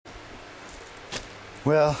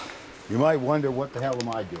Well, you might wonder what the hell am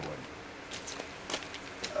I doing?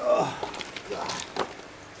 Oh, God.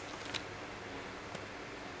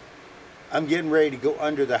 I'm getting ready to go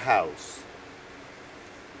under the house,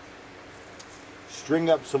 string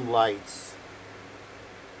up some lights,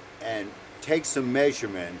 and take some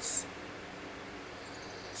measurements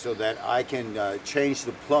so that I can change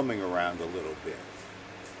the plumbing around a little bit.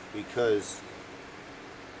 Because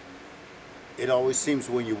it always seems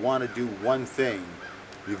when you want to do one thing,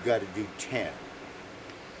 you've got to do 10.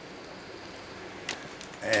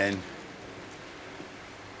 And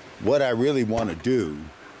what I really want to do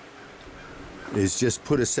is just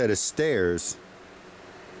put a set of stairs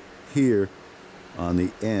here on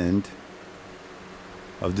the end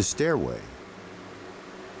of the stairway.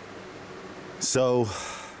 So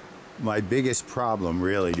my biggest problem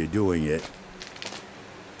really to doing it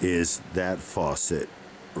is that faucet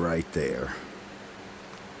right there.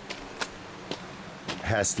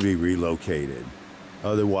 Has to be relocated.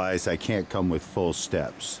 Otherwise, I can't come with full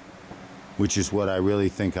steps, which is what I really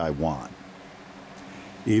think I want.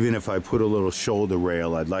 Even if I put a little shoulder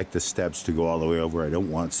rail, I'd like the steps to go all the way over. I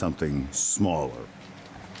don't want something smaller.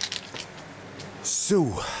 So,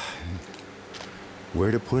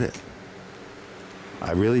 where to put it?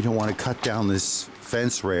 I really don't want to cut down this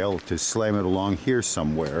fence rail to slam it along here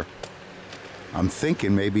somewhere. I'm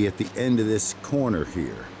thinking maybe at the end of this corner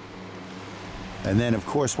here. And then, of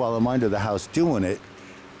course, while I'm under the house doing it,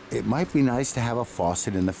 it might be nice to have a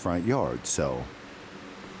faucet in the front yard. So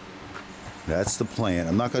that's the plan.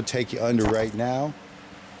 I'm not going to take you under right now,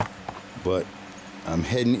 but I'm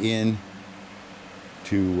heading in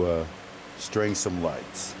to string some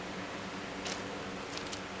lights.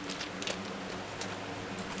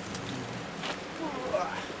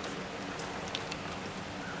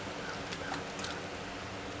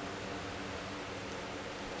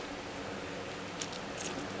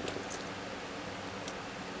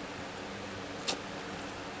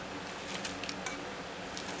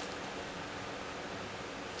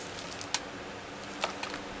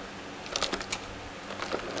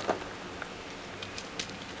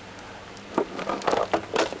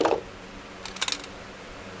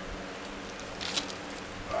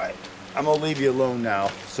 I'm gonna leave you alone now,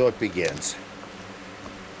 so it begins.